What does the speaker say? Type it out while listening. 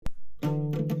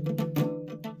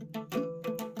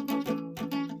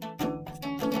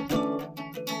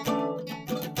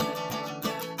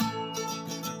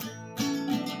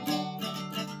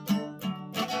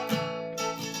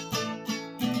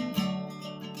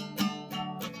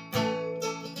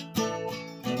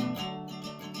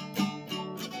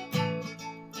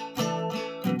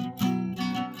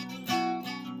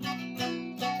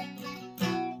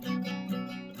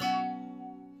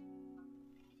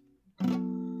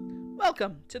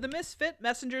Welcome to the Misfit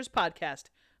Messengers podcast,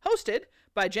 hosted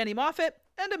by Jenny Moffat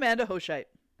and Amanda Hoshite.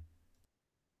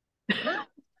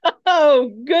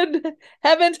 Oh, good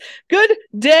heavens. Good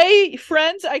day,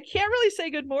 friends. I can't really say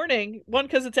good morning, one,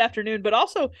 because it's afternoon, but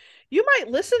also you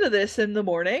might listen to this in the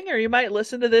morning, or you might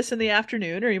listen to this in the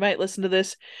afternoon, or you might listen to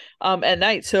this at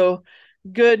night. So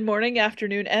good morning,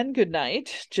 afternoon, and good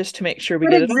night, just to make sure we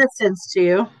get it. Good existence to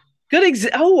you.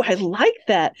 Oh, I like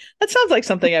that. That sounds like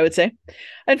something I would say.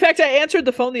 In fact, I answered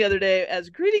the phone the other day as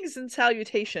greetings and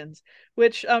salutations,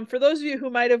 which for those of you who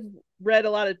might have read a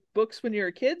lot of books when you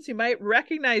were kids, you might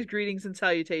recognize greetings and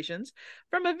salutations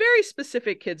from a very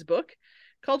specific kids book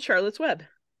called Charlotte's Web.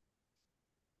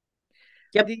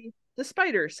 Yep. The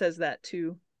spider says that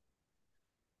to,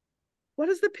 what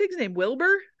is the pig's name?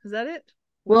 Wilbur? Is that it?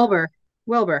 Wilbur.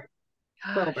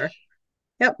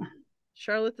 Yep.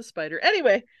 Charlotte the spider.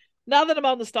 Anyway, now that I'm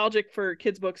all nostalgic for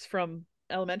kids books from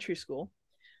elementary school.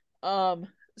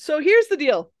 So here's the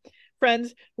deal,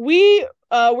 friends. We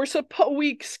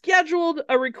scheduled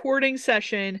a recording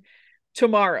session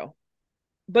tomorrow,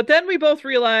 but then we both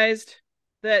realized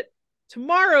that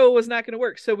tomorrow was not going to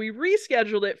work. So we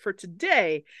rescheduled it for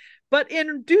today, but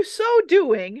in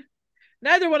doing,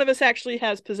 neither one of us actually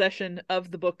has possession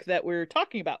of the book that we're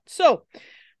talking about. So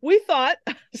we thought,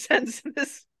 since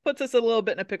this puts us a little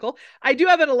bit in a pickle, I do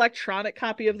have an electronic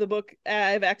copy of the book I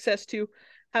have access to.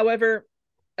 However,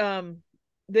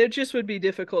 it just would be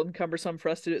difficult and cumbersome for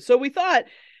us to do it. So we thought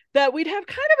that we'd have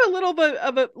kind of a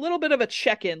little bit of a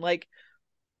check-in, like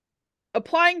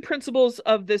applying principles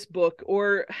of this book,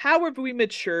 or how have we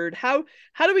matured? How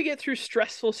do we get through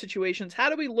stressful situations?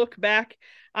 How do we look back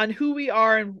on who we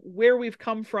are and where we've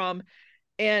come from?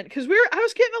 And because I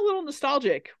was getting a little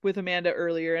nostalgic with Amanda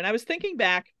earlier, and I was thinking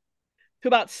back to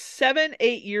about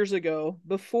 7-8 years ago,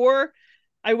 before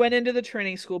I went into the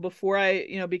training school, before I,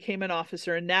 became an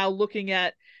officer, and now looking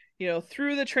at,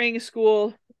 through the training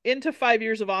school into 5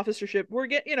 years of officership,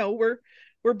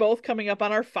 we're both coming up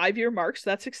on our 5-year marks. So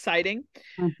that's exciting.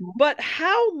 Mm-hmm. But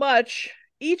how much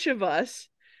each of us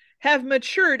have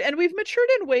matured, and we've matured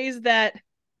in ways that,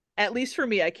 at least for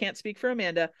me, I can't speak for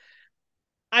Amanda,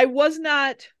 I was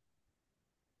not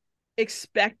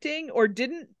expecting, or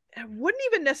wouldn't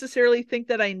even necessarily think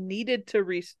that I needed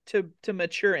to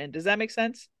mature in. Does that make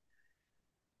sense?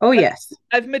 Oh, yes.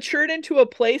 I've matured into a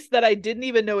place that I didn't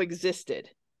even know existed.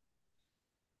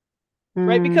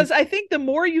 Right? Because I think the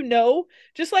more you know,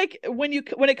 just like when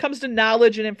it comes to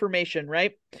knowledge and information,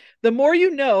 right? The more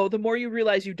you know, the more you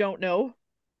realize you don't know.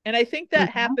 And I think that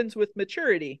happens with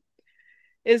maturity.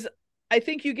 I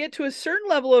think you get to a certain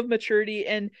level of maturity,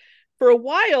 and for a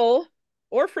while,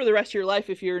 or for the rest of your life,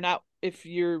 if you're not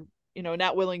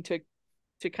willing to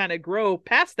kind of grow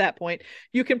past that point,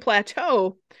 you can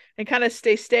plateau and kind of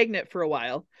stay stagnant for a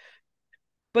while.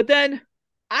 But then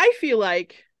I feel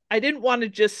like I didn't want to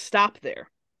just stop there.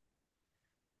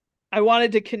 I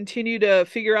wanted to continue to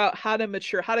figure out how to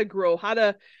mature, how to grow, how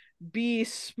to be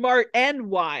smart and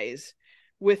wise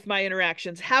with my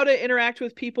interactions, how to interact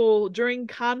with people during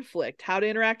conflict, how to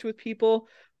interact with people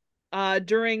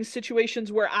during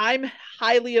situations where I'm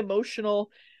highly emotional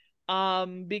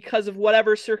because of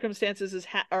whatever circumstances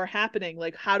are happening.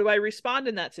 Like, how do I respond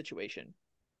in that situation?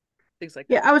 Things like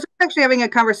that. Yeah, I was actually having a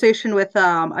conversation with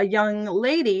a young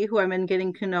lady who I'm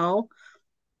getting to know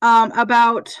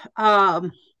about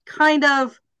kind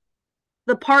of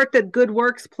the part that good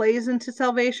works plays into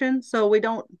salvation. So we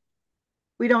don't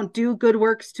do good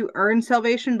works to earn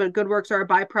salvation, but good works are a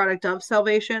byproduct of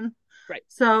salvation. Right.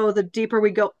 So the deeper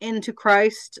we go into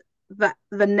Christ, the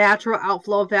natural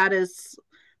outflow of that is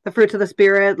the fruits of the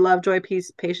Spirit: love, joy,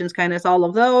 peace, patience, kindness, all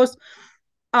of those.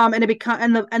 And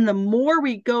the more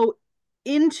we go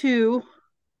into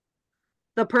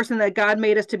the person that God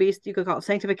made us to be, you could call it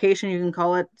sanctification, you can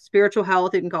call it spiritual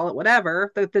health, you can call it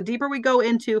whatever. The deeper we go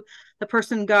into the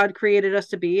person God created us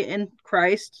to be in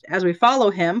Christ as we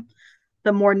follow him,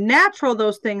 the more natural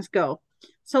those things go.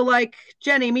 So like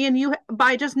Jenny, me and you,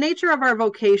 by just nature of our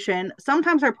vocation,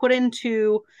 sometimes are put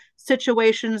into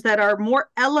situations that are more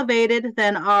elevated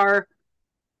than our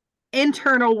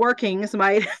internal workings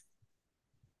might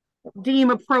deem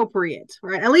appropriate,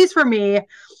 right? At least for me,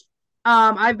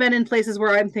 I've been in places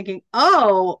where I'm thinking,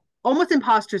 oh, almost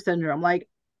imposter syndrome. Like,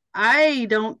 I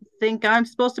don't think I'm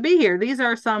supposed to be here. These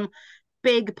are some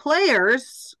big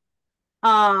players.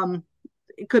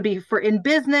 It could be in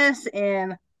business,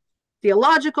 in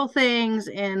theological things,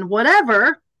 in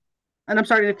whatever. And I'm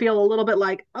starting to feel a little bit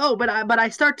like, oh, but I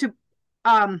start to,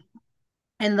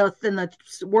 in the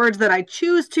words that I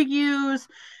choose to use,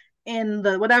 in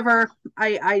the whatever,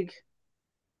 I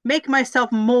make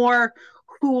myself more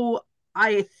who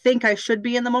I think I should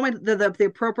be in the moment, the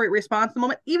appropriate response in the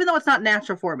moment, even though it's not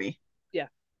natural for me. Yeah.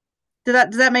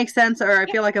 Does that make sense? Or I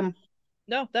Yeah. feel like I'm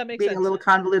No, that makes being a sense. little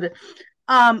convoluted.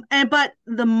 And but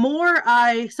the more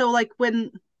so like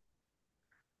when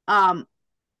um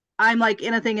I'm like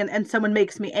in a thing and someone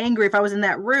makes me angry, if I was in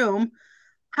that room,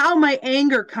 how my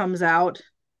anger comes out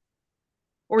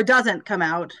or doesn't come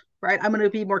out, right? I'm going to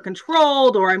be more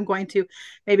controlled, or I'm going to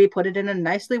maybe put it in a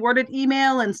nicely worded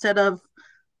email instead of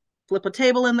flip a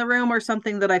table in the room or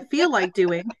something that I feel like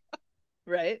doing.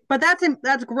 Right. But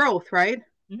that's growth, right?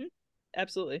 Hmm.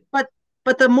 Absolutely.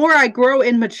 But the more I grow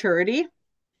in maturity,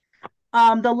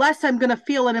 the less I'm going to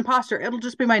feel an imposter. It'll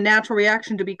just be my natural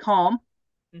reaction to be calm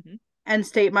Hmm. and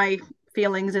state my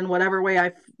feelings in whatever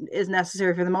way is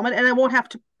necessary for the moment, and I won't have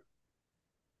to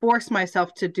force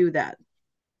myself to do that,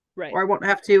 Right. or I won't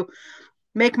have to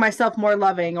make myself more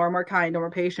loving or more kind or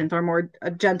more patient or more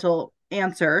a gentle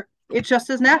answer. It's just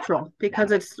as natural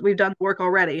because we've done the work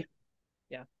already.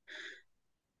 Yeah.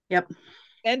 Yep.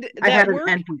 And I had an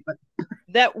endpoint, but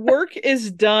that work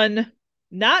is done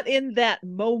not in that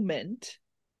moment.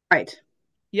 right.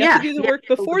 You have to Yeah. do the Yeah. work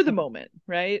before the moment,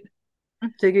 right?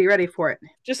 To get ready for it.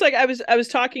 Just like I was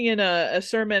talking in a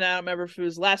sermon, I don't remember if it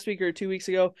was last week or 2 weeks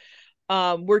ago.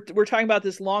 We're talking about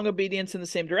this long obedience in the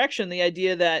same direction, the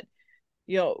idea that,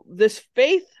 this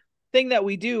faith thing that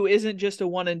we do isn't just a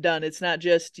one and done. It's not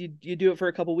just you do it for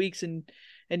a couple weeks and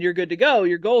you're good to go,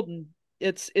 you're golden.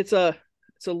 It's a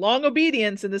long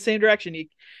obedience in the same direction. You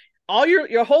all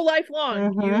your whole life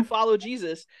long, you Mm-hmm. follow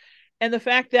Jesus. And the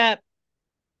fact that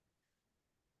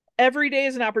every day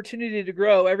is an opportunity to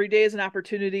grow, every day is an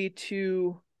opportunity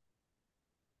to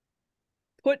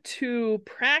put to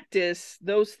practice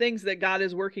those things that God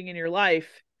is working in your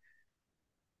life,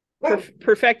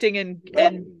 perfecting and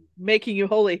making you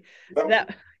holy.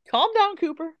 That Calm down,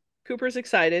 Cooper. Cooper's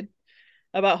excited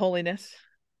about holiness.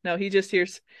 No, he just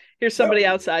here's somebody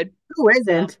outside. Who Um,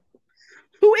 isn't?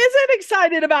 who isn't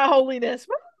excited about holiness?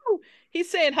 Woo! He's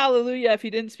saying hallelujah. If he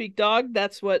didn't speak dog,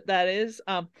 that's what that is.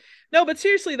 No, but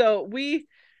seriously though,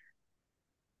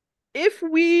 if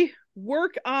we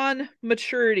work on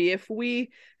maturity, if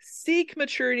we seek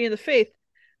maturity in the faith,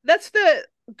 that's the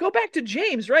go back to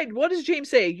James, right? What does James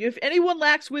say? If anyone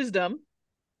lacks wisdom,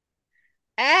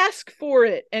 ask for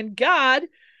it, and God,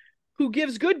 who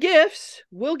gives good gifts,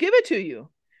 will give it to you.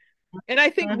 And I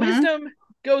think Mm-hmm. wisdom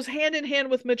goes hand in hand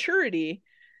with maturity,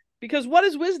 because what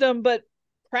is wisdom but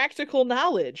practical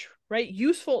knowledge, right?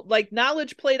 Useful, like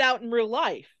knowledge played out in real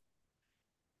life,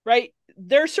 right?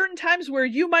 There are certain times where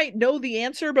you might know the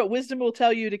answer, but wisdom will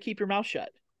tell you to keep your mouth shut,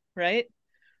 right?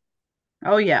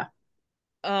 Oh yeah.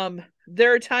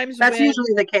 There are times That's when,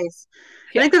 usually the case.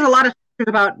 I yeah, think there's a lot of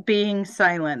about being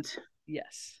silent.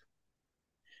 yes.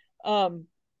 Um,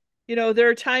 there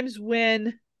are times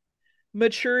when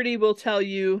maturity will tell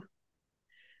you,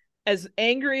 as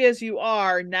angry as you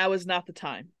are, now is not the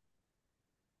time,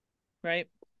 right?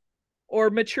 Or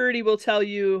maturity will tell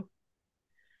you,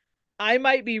 I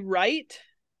might be right,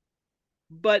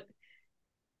 but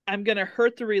I'm going to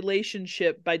hurt the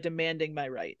relationship by demanding my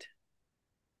right.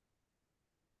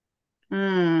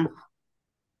 Mm,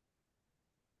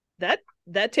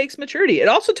 That takes maturity. It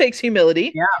also takes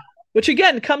humility, yeah. which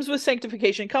again comes with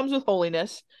sanctification, comes with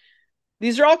holiness.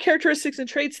 These are all characteristics and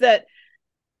traits that,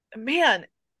 man,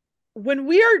 when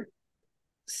we are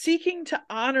seeking to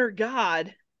honor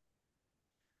God,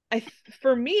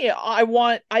 for me, I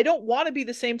don't want to be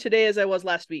the same today as I was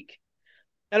last week.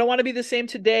 I don't want to be the same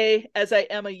today as I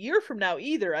am a year from now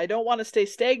either. I don't want to stay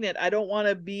stagnant. I don't want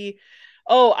to be,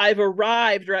 oh, I've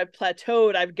arrived or I've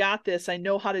plateaued. I've got this. I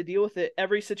know how to deal with it.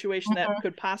 Every situation that Mm-hmm.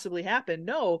 could possibly happen.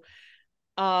 No.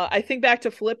 I think back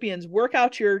to Philippians, work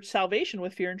out your salvation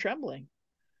with fear and trembling.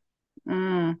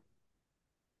 Mm.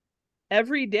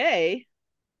 Every day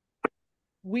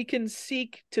we can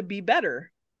seek to be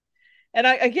better. And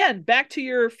again, back to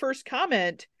your first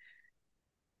comment,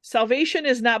 salvation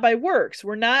is not by works.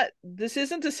 This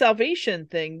isn't a salvation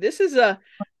thing.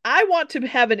 I want to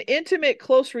have an intimate,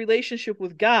 close relationship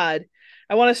with God.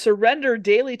 I want to surrender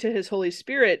daily to his Holy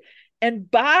Spirit. And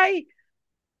by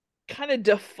kind of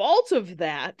default of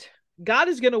that, God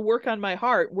is going to work on my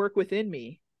heart, work within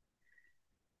me.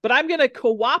 But I'm going to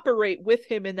cooperate with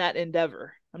him in that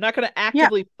endeavor. I'm not going to Yeah,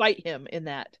 actively fight him in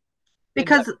that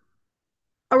because endeavor.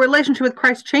 a relationship with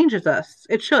Christ changes us.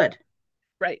 It should.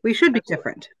 Right. We should be Absolutely.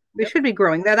 different. We Yep. should be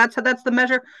growing. That's the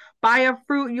measure. By a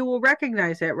fruit you will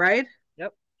recognize it, right?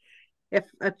 Yep. If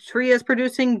a tree is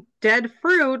producing dead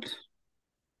fruit,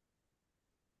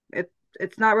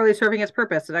 it's not really serving its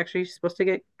purpose. It's actually supposed to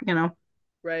get,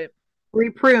 Right.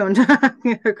 repruned,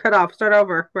 cut off, start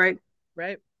over, right?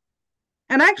 Right.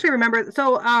 and I actually remember,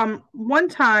 so one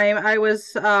time I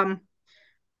was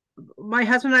my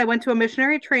husband and I went to a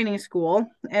missionary training school,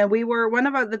 and we were one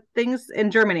of the things in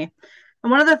Germany.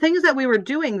 And one of the things that we were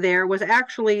doing there was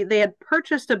actually they had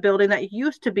purchased a building that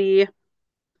used to be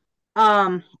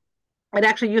um it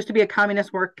actually used to be a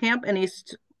communist work camp in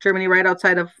East Germany, right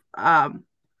outside of um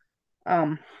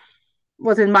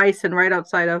was in Meissen, right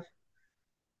outside of,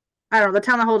 I don't know, the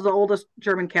town that holds the oldest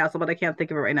German castle, but I can't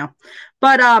think of it right now.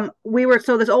 But we were,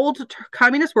 so this old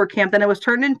communist work camp, then it was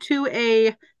turned into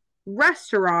a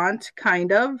restaurant,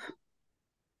 kind of,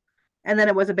 and then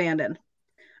it was abandoned.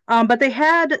 But they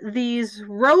had these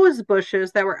rose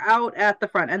bushes that were out at the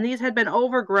front, and these had been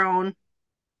overgrown,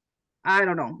 I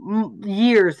don't know,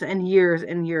 years and years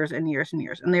and years and years and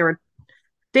years. And they were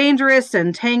dangerous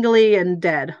and tangly and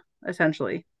dead,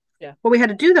 essentially. Yeah. What we had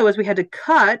to do, though, is we had to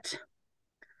cut.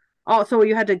 Also,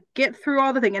 you had to get through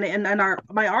all the thing, and our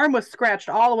my arm was scratched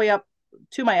all the way up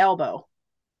to my elbow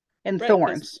in Right, 'cause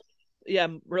thorns. yeah,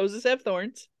 roses have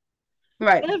thorns.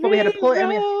 Right, but we had to Every pull it, and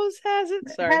rose has it.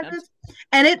 Sorry,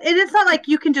 and it's not like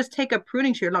you can just take a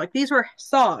pruning shear. Like, these were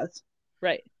saws,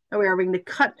 right. and we were having to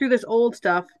cut through this old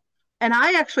stuff. And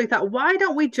I actually thought, why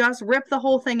don't we just rip the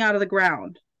whole thing out of the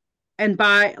ground and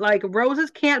buy, like,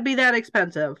 roses can't be that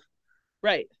expensive.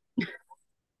 Right.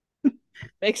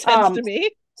 Makes sense to me.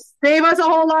 Save us a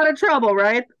whole lot of trouble,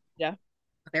 right? Yeah.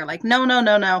 They're like, no, no,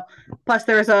 no, no. Plus,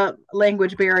 there's a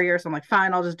language barrier. So I'm like,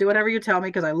 fine, I'll just do whatever you tell me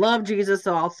because I love Jesus.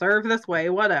 So I'll serve this way,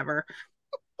 whatever.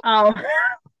 Um,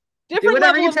 Different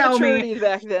whatever level you of tell me. maturity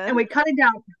back then. And we cut it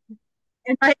down.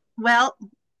 And well,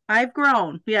 I've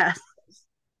grown. Yes.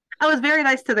 I was very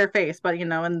nice to their face, but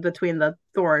in between the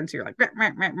thorns, you're like, meh,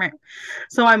 meh, meh, meh.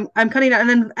 So I'm cutting down,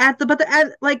 and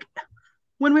then like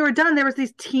when we were done, there was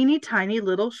these teeny tiny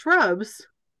little shrubs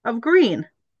of green.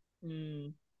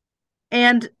 Mm.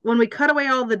 And when we cut away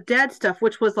all the dead stuff,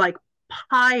 which was like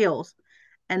piles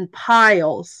and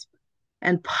piles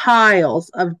and piles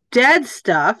of dead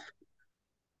stuff,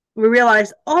 we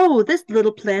realized, oh, this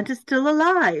little plant is still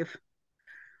alive.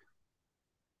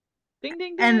 Ding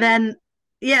ding ding. And then,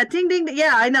 yeah, ding ding,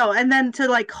 yeah, I know. And then to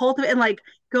like cultivate and like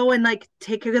go and like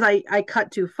take, because I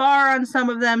cut too far on some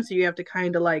of them, so you have to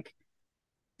kind of like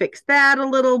fix that a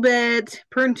little bit,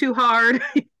 prune too hard,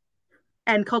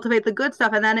 and cultivate the good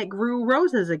stuff. And then it grew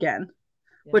roses again,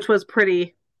 Yeah. which was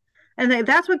pretty. And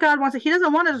that's what God wants. He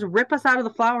doesn't want to just rip us out of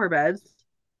the flower beds.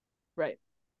 Right.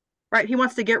 Right. He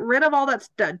wants to get rid of all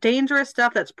that dangerous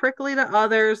stuff that's prickly to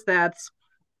others, that's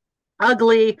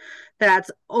ugly, that's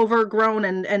overgrown,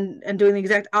 and doing the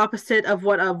exact opposite of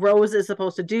what a rose is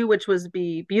supposed to do, which was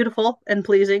be beautiful and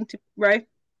pleasing to, right?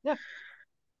 Yeah.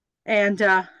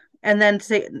 And then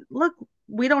say, look,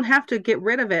 we don't have to get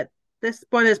rid of it. This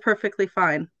one is perfectly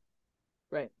fine.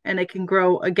 Right. And it can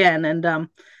grow again. And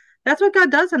that's what God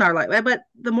does in our life. But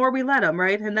the more we let him,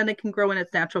 right? And then it can grow in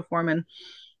its natural form. And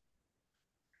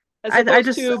as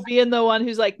opposed to being the one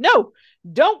who's like, no,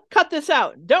 don't cut this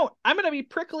out. Don't. I'm going to be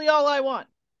prickly all I want.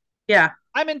 Yeah.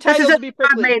 I'm entitled to be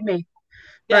prickly. God made me.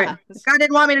 Yeah. Right. God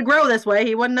didn't want me to grow this way.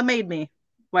 He wouldn't have made me.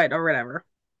 Right, or whatever.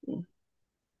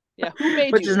 Yeah. Who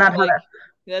made Which you? Is not like,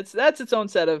 that's its own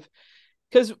set of,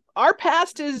 because our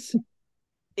past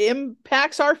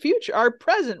impacts our future, our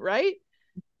present, right?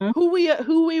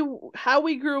 Mm-hmm. How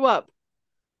we grew up,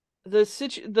 the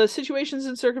situations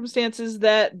and circumstances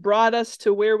that brought us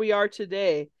to where we are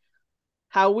today,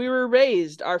 how we were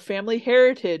raised, our family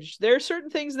heritage. There are certain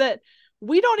things that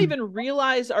we don't even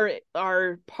realize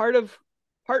are part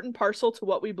and parcel to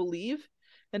what we believe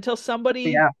until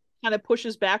somebody kind of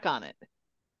pushes back on it.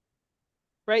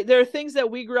 Right? There are things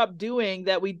that we grew up doing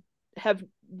that we have,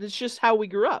 this is just how we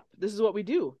grew up. This is what we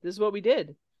do. This is what we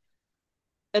did.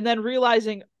 And then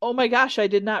realizing, oh my gosh, I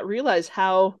did not realize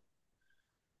how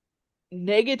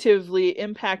negatively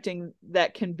impacting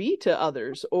that can be to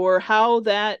others, or how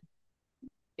that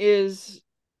is,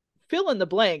 fill in the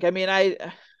blank. I mean, I'm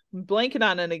blanking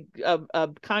on a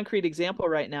concrete example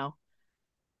right now.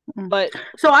 But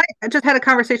so I just had a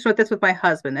conversation with this with my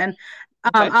husband, and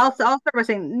I'll start by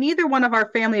saying neither one of our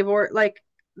family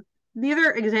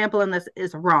neither example in this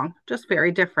is wrong, just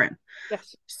very different.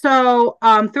 Yes. So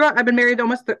throughout, I've been married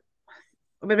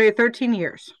 13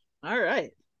 years. All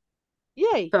right.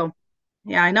 Yay. So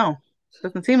yeah, I know.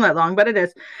 Doesn't seem that long, but it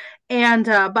is. And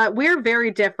but we're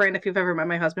very different. If you've ever met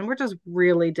my husband, we're just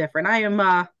really different.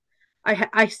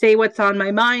 I say what's on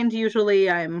my mind usually.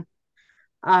 I'm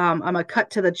a cut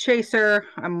to the chaser.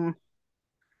 I'm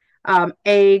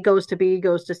A goes to B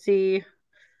goes to C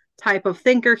type of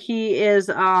thinker. He is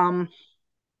not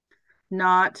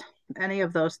any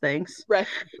of those things. Right.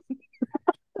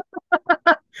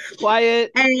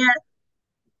 Quiet. And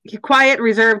quiet,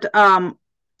 reserved,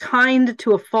 kind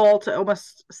to a fault,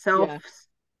 almost self,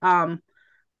 Yeah. um,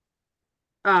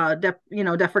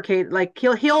 deprecate. Like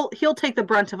he'll take the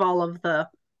brunt of all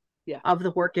Yeah. of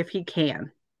the work if he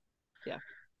can. Yeah.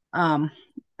 Um,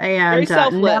 Very and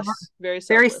never selfless. Very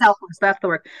very selfless. selfless. That's the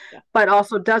word. Yeah. But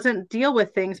also doesn't deal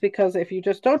with things because if you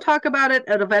just don't talk about it,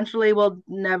 it eventually will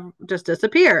never just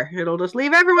disappear. It'll just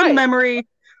leave everyone's Right. memory,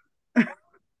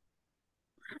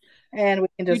 and we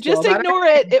can You just go just about ignore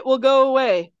it, it. it will go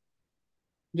away.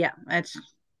 Yeah, it's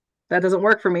that doesn't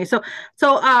work for me.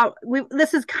 We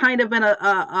this has kind of been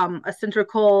a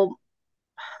central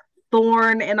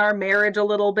thorn in our marriage a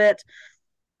little bit,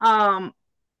 um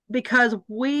because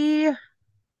we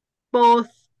both,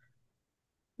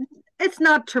 it's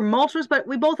not tumultuous, but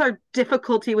we both are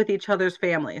difficulty with each other's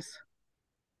families,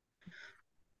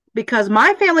 because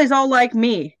my family's all like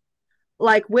me.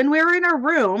 Like when we're in a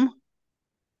room,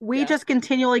 we Yeah. just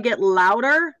continually get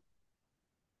louder,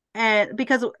 and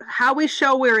because how we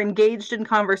show we're engaged in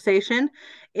conversation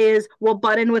is we'll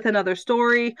butt in with another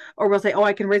story, or we'll say, oh,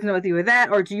 I can reason with you with that,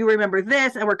 or do you remember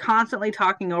this, and we're constantly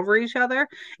talking over each other,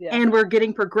 Yeah. and we're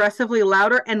getting progressively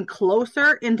louder and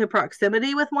closer into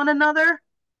proximity with one another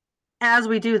as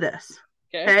we do this.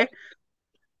 Okay. Okay,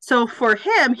 so for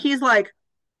him, he's like,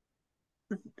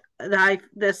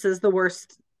 this is the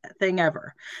worst thing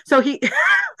ever. So he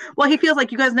well, he feels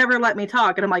like you guys never let me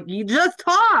talk, and I'm like, you just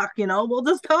talk, we'll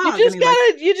just talk. And he's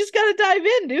like, You just gotta dive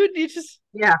in, dude. You just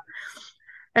yeah.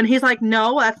 And he's like,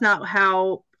 no, that's not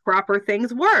how proper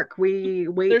things work. We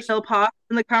wait there's till pause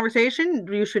in the conversation.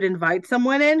 You should invite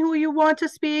someone in who you want to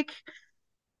speak,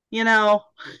 you know.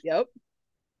 yep.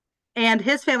 And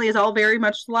his family is all very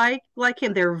much like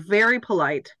him. They're very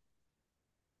polite.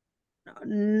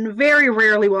 Very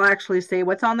rarely will actually say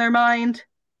what's on their mind.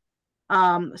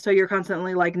 So you're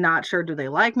constantly like not sure, do they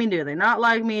like me? Do they not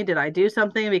like me? Did I do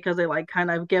something? Because they like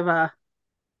kind of give a,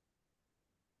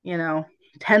 you know,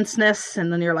 tenseness,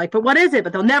 and then you're like, but what is it?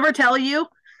 But they'll never tell you,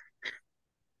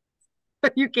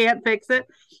 but you can't fix it.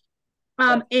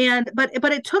 Yeah. But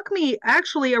it took me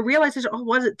actually a realization, oh,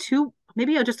 was it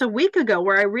maybe just a week ago,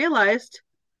 where I realized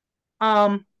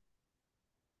um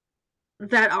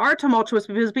that our tumultuous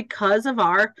was because of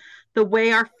our the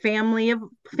way our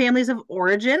families of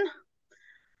origin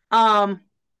um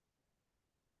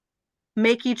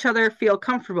make each other feel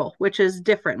comfortable, which is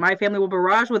different. My family will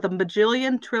barrage with a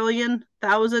bajillion, trillion,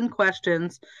 thousand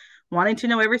questions, wanting to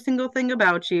know every single thing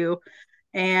about you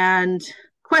and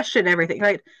question everything,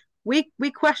 right? We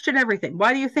question everything.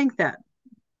 Why do you think that?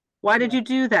 Why did Yeah. you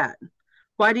do that?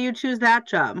 Why do you choose that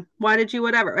job? Why did you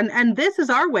whatever? And this is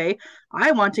our way.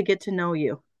 I want to get to know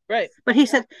you. Right. But he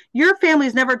said, your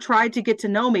family's never tried to get to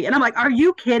know me. And I'm like, are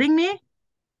you kidding me?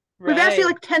 We've asked you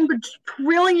Right. like 10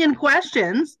 trillion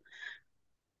questions,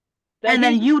 That and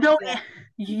then he yeah.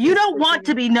 you It's don't for want to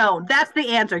sure. be known. That's the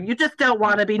answer. You just don't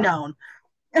want to be known.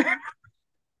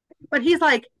 But he's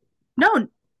like, no,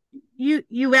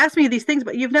 you asked me these things,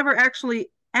 but you've never actually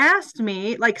asked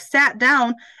me, like sat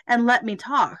down and let me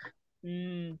talk.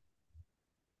 Mm.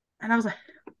 And I was like,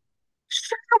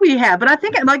 sure we have, but I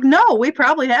think I'm like, no, we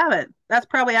probably haven't. That's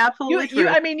probably absolutely You true.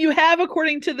 I mean you have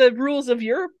according to the rules of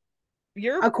your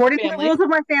According to the family. rules of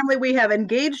my family, we have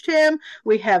engaged him.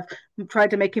 We have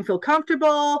tried to make him feel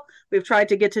comfortable. We've tried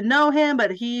to get to know him,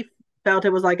 but he felt it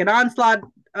was like an onslaught,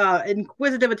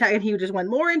 inquisitive attack, and he just went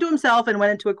more into himself and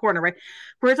went into a corner. Right,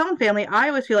 for his own family, I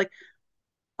always feel like,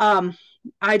 um,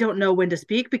 I don't know when to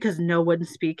speak because no one's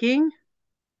speaking.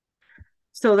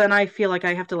 So then I feel like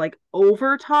I have to like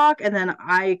over talk, and then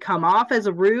I come off as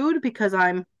rude because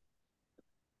I'm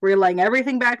relaying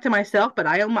everything back to myself, but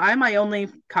I'm my only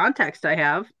context I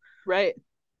have. Right. Yeah.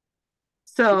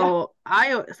 So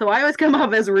I always come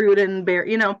off as rude and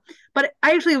but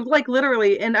I actually like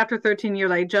literally, and after 13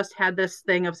 years, I just had this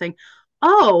thing of saying,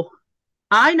 oh,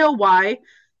 I know why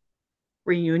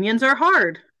reunions are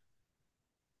hard.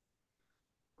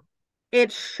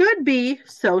 It should be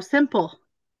so simple.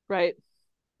 Right.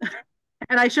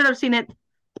 And I should have seen it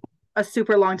a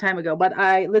super long time ago, but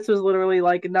this was literally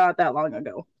like not that long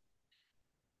ago.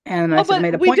 And I Well, said,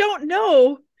 made but a we point. don't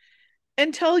know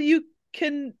until you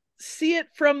can see it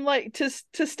from like to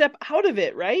step out of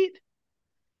it, right?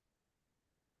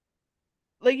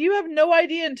 Like you have no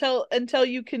idea until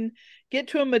you can get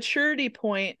to a maturity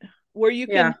point where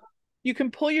Yeah. you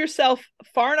can pull yourself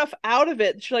far enough out of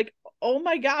it. You're like, oh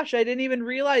my gosh, I didn't even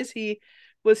realize he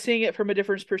was seeing it from a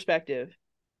different perspective.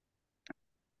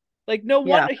 Like no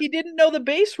Yeah. wonder he didn't know the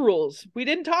base rules. We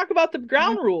didn't talk about the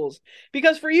ground rules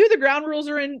because for you the ground rules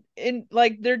are in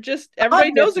like they're just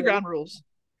everybody knows the Obviously. ground rules.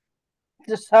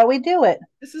 Just how we do it.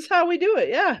 This is how we do it.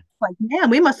 Yeah. Like, man,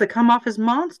 we must have come off as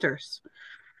monsters.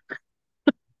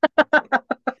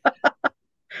 But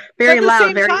Very at the loud,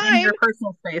 same very in time, your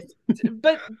personal space.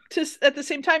 but to at the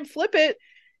same time flip it,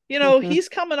 Mhm. he's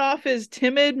coming off as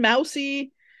timid,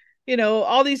 mousy,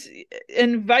 all these,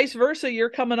 and vice versa, you're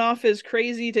coming off as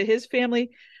crazy to his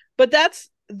family. But that's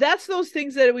those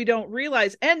things that we don't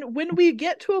realize. And when we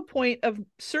get to a point of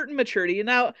certain maturity, and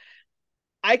now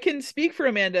I can speak for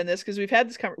Amanda in this because we've had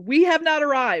this conversation. We have not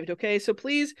arrived, okay? So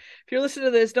please, if you're listening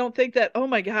to this, don't think that, oh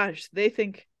my gosh, they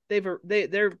think they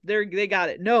got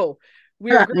it. No,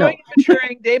 we are growing No. and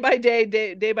maturing day by day,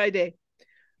 day by day.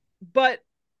 But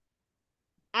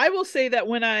I will say that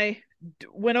when I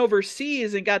went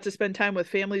overseas and got to spend time with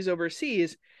families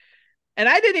overseas, and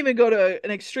I didn't even go to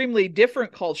an extremely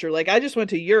different culture. Like I just went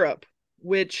to Europe,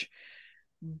 which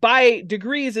by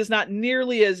degrees is not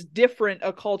nearly as different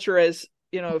a culture as,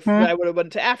 if Mhm. I would have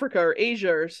went to Africa or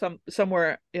Asia or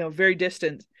somewhere, very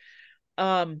distant.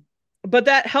 But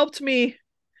that helped me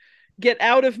get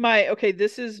out of my, okay,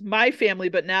 this is my family,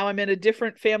 but now I'm in a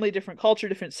different family, different culture,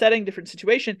 different setting, different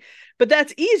situation. But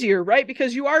that's easier, right?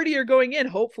 Because you already are going in,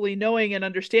 hopefully knowing and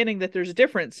understanding that there's a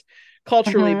difference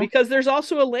culturally, Mhm. because there's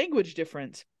also a language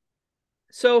difference.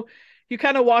 So you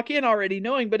kind of walk in already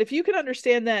knowing, but if you can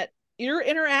understand that your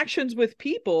interactions with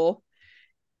people,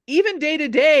 even day to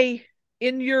day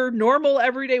in your normal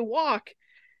everyday walk,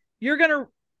 you're going to,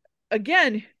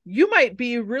 again, you might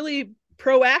be really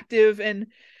proactive and,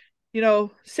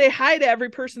 say hi to every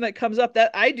person that comes up.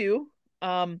 That I do.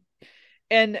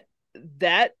 And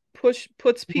that puts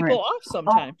Right. people off Oh,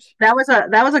 sometimes. that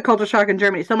was a culture shock in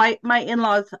Germany. So my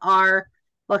in-laws are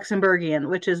Luxembourgian,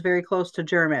 which is very close to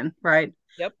German, right?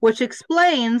 Yep. Which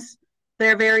explains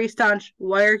they're very staunch.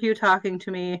 Why are you talking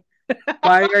to me?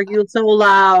 Why are you so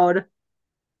loud?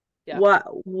 Yeah.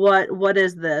 What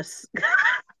is this?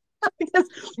 Because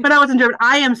when I was in Germany,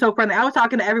 I am so friendly. I was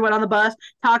talking to everyone on the bus,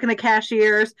 talking to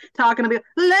cashiers, talking to people,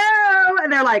 hello,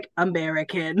 and they're like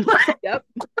American, Yep.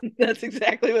 That's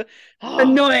exactly what. Oh,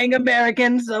 annoying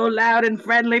American, so loud and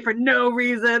friendly for no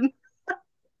reason.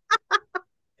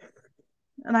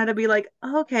 And I'd be like,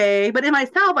 okay. But in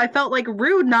myself, I felt like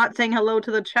rude not saying hello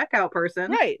to the checkout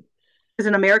person. right. Because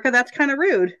in America, that's kind of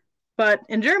rude. But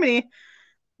in Germany,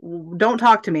 don't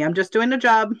talk to me. I'm just doing a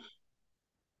job.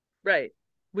 Right.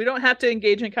 We don't have to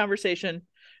engage in conversation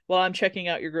while I'm checking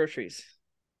out your groceries.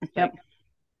 Yep. Like,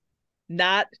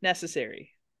 not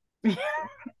necessary.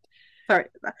 Sorry.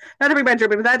 Not to bring back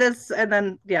Germany, but that is, and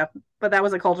then, yeah, but that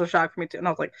was a cultural shock for me too. And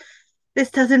I was like, this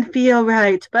doesn't feel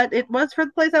right. But it was for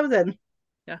the place I was in.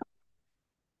 Yeah.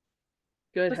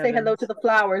 Good To say hello to heavens. the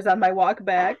flowers on my walk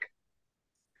back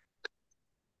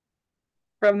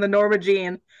from the Norma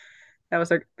Jean. That was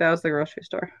the grocery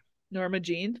store. Norma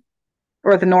Jean.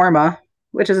 Or the Norma,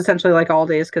 which is essentially like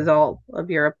Aldi's because all of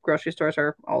Europe grocery stores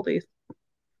are Aldi's.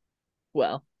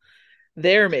 Well,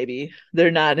 there maybe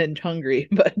they're not in Hungary,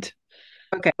 but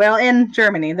Okay. Well, in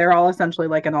Germany, they're all essentially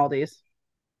like an Aldi's.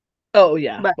 oh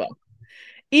yeah. But Well,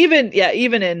 even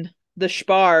in the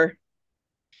Spar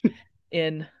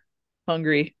in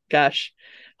Hungary, gosh.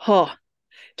 Oh,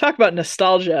 talk about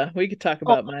nostalgia. We could talk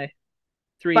oh, about my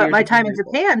three but years my in time in Hungary.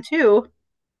 Japan too,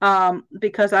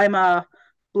 because I'm a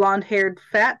blonde-haired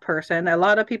fat person, a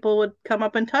lot of people would come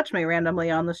up and touch me randomly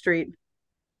on the street.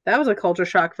 That was a culture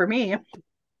shock for me.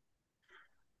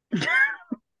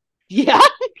 Yeah,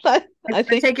 I I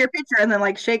think. take your picture and then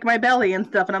like shake my belly and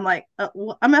stuff, and I'm like,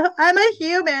 I'm a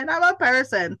human, I'm a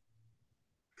person.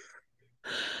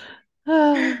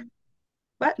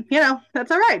 But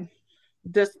that's all right.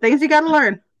 Just things you got to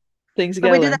learn. Things you But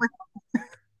gotta we do that learn. with.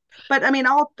 But I mean,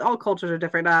 all cultures are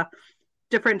different.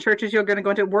 Different churches you're going to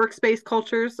go into. Workspace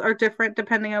cultures are different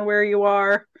depending on where you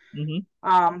are. Hmm.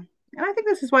 And I think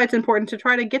this is why it's important to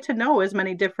try to get to know as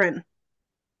many different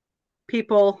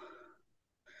people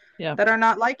Yeah, that are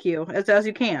not like you as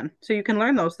you can, so you can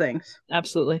learn those things.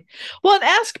 absolutely. Well, and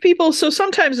ask people. So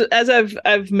sometimes, as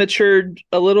I've matured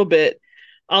a little bit,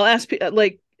 I'll ask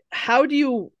like, how do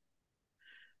you,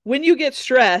 when you get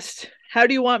stressed, how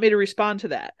do you want me to respond to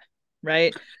that?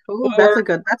 Right? Oh, Or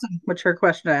that's a mature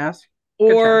question to ask. Good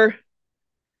job. or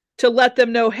to let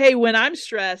them know, hey, when I'm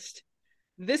stressed,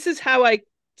 this is how I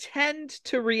tend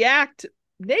to react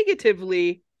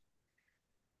negatively.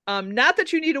 Not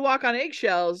that you need to walk on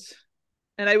eggshells,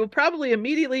 and I will probably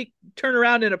immediately turn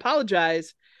around and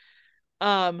apologize.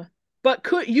 Um, but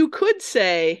you could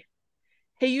say,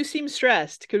 hey, you seem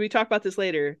stressed. Could we talk about this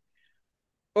later?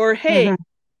 Or hey, Mm-hmm.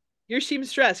 you seem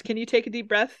stressed. Can you take a deep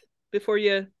breath before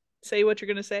you say what you're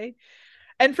gonna say?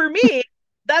 And for me,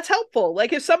 that's helpful.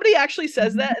 Like if somebody actually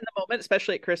says that in the moment,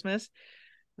 especially at Christmas,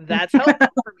 That's helpful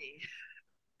for me.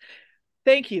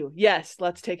 Thank you. Yes,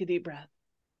 let's take a deep breath.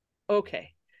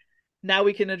 Okay. Now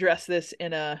we can address this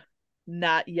in a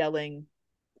not yelling,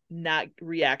 not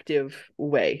reactive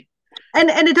way. And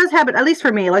it does happen, at least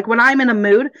for me. Like when I'm in a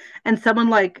mood and someone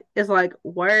like is like,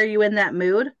 "Why are you in that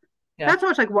mood?" Yeah. Not so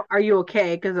much like, "Are you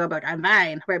okay?" Because I'm like, "I'm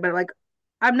fine," right? But like,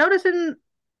 I'm noticing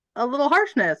a little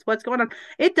harshness. What's going on?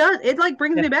 It does. It like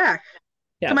brings me back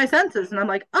to my senses, and I'm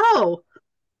like, "Oh,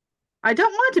 I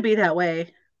don't want to be that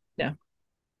way." Yeah.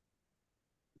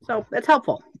 So it's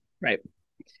helpful. Right.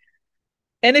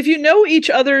 And if you know each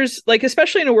other's, like,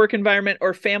 especially in a work environment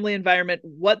or family environment,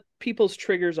 what people's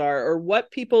triggers are or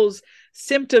what people's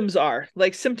symptoms are,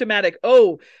 like symptomatic,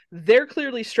 oh, they're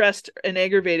clearly stressed and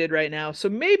aggravated right now. So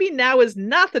maybe now is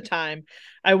not the time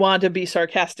I want to be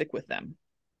sarcastic with them.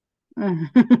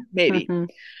 Maybe.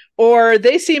 Or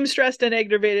they seem stressed and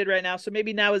aggravated right now. So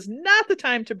maybe now is not the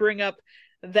time to bring up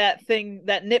that thing,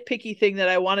 that nitpicky thing that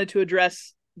I wanted to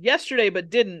address yesterday but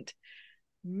didn't.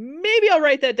 Maybe I'll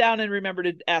write that down and remember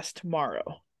to ask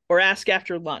tomorrow or ask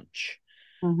after lunch.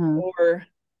 Or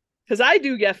because I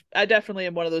definitely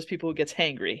am one of those people who gets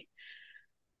hangry.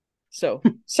 So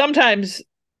sometimes,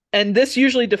 and this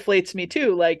usually deflates me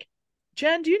too, like,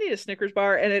 Jen, do you need a Snickers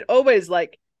bar? And it always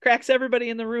like cracks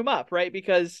everybody in the room up, right?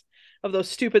 Because of those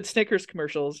stupid Snickers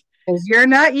commercials. Because you're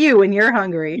not you when you're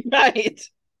hungry. Right.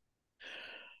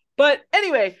 But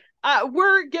anyway,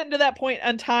 we're getting to that point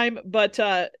on time, but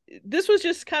this was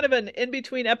just kind of an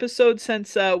in-between episode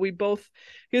since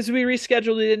because we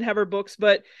rescheduled, we didn't have our books,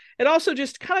 but it also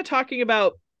just kind of talking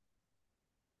about,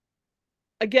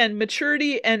 again,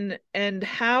 maturity and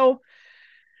how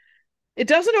it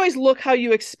doesn't always look how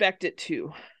you expect it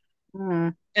to.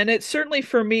 And it's certainly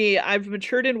for me, I've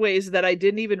matured in ways that I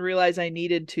didn't even realize I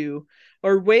needed to,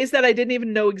 or ways that I didn't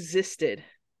even know existed.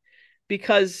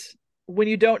 Because when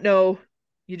you don't know,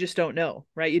 you just don't know,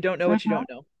 right? You don't know what you don't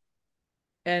know.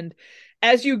 And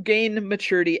as you gain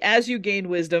maturity, as you gain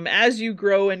wisdom, as you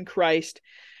grow in Christ,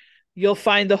 you'll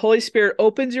find the Holy Spirit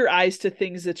opens your eyes to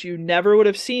things that you never would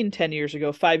have seen 10 years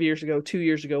ago, 5 years ago, 2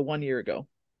 years ago, 1 year ago,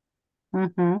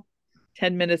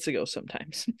 10 minutes ago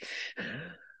sometimes.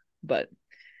 But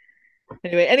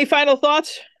anyway, any final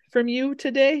thoughts from you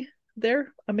today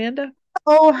there, Amanda?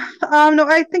 Oh, no,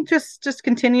 I think just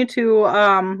continue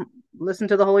to listen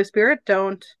to the Holy Spirit.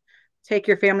 Don't take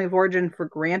your family of origin for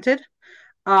granted.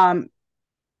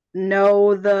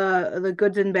 Know the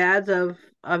goods and bads of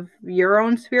your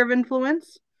own sphere of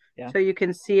influence, so you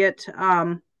can see it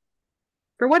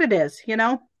for what it is, you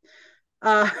know,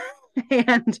 and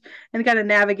kind of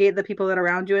navigate the people that are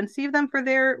around you and see them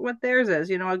for what theirs is.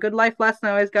 You know, a good life lesson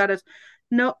I always got is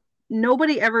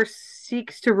nobody ever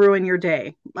seeks to ruin your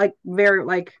day.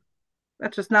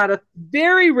 That's just not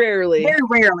very rarely.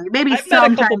 Maybe I've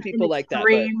met a couple people like that,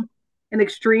 but in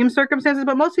extreme circumstances,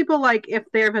 but most people, like, if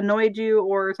they've annoyed you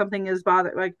or something is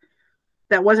bothered, like,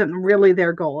 that wasn't really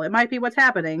their goal. It might be what's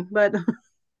happening, but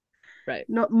right.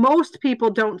 No, most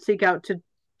people don't seek out to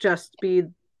just be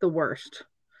the worst.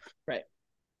 Right.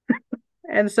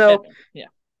 And so,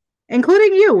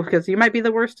 including you, because you might be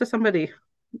the worst to somebody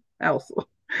else.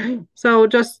 So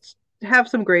just have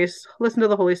some grace, listen to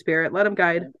the Holy Spirit, let him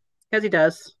guide as he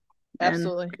does.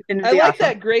 Absolutely. I like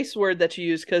that grace word that you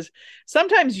use, because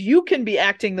sometimes you can be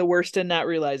acting the worst and not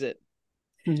realize it,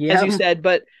 as you said.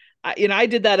 But I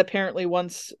did that apparently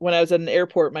once when I was at an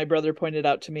airport. My brother pointed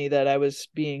out to me that I was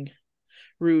being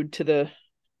rude to the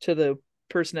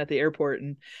person at the airport,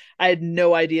 and I had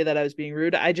no idea that I was being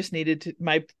rude. I just needed to.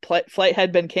 My flight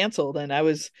had been canceled, and I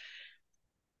was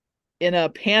in a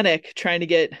panic trying to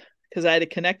get, because I had a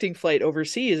connecting flight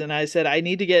overseas, and I said, I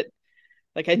need to get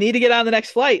on the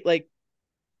next flight, like,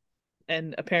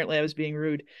 and apparently I was being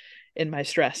rude in my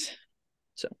stress.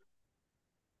 So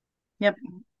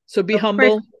be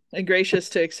humble and gracious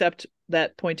to accept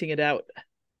that pointing it out,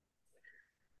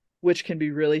 which can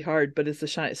be really hard, but it's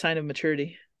a sign of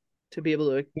maturity to be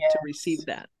able to receive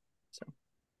that. So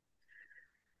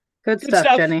good stuff,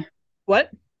 Jenny.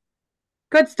 What?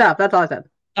 Good stuff. That's all I said.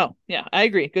 Oh, yeah, I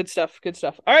agree. Good stuff.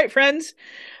 All right, friends.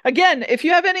 Again, if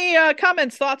you have any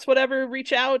comments, thoughts, whatever,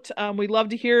 reach out. We'd love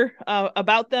to hear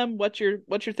about them, what you're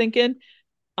thinking.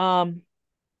 All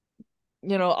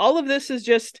of this is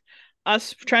just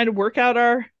us trying to work out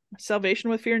our salvation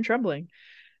with fear and trembling,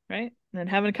 right? And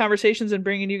having conversations and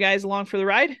bringing you guys along for the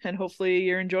ride. And hopefully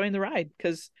you're enjoying the ride,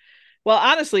 because, well,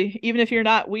 honestly, even if you're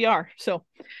not, we are. So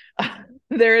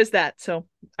there is that. So, all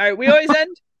right, we always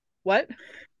end. What?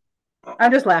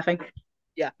 I'm just laughing.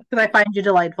 Yeah. Because I find you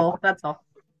delightful. That's all.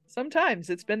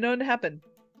 Sometimes it's been known to happen.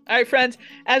 All right, friends,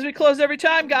 as we close every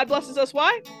time, God blesses us.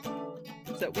 Why?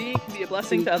 that we can be a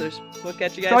blessing to others. We'll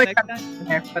catch you guys Sorry, next time.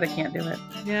 there, but I can't do it.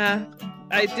 Yeah,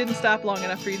 I didn't stop long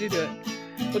enough for you to do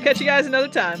it. We'll catch you guys another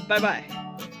time. Bye-bye.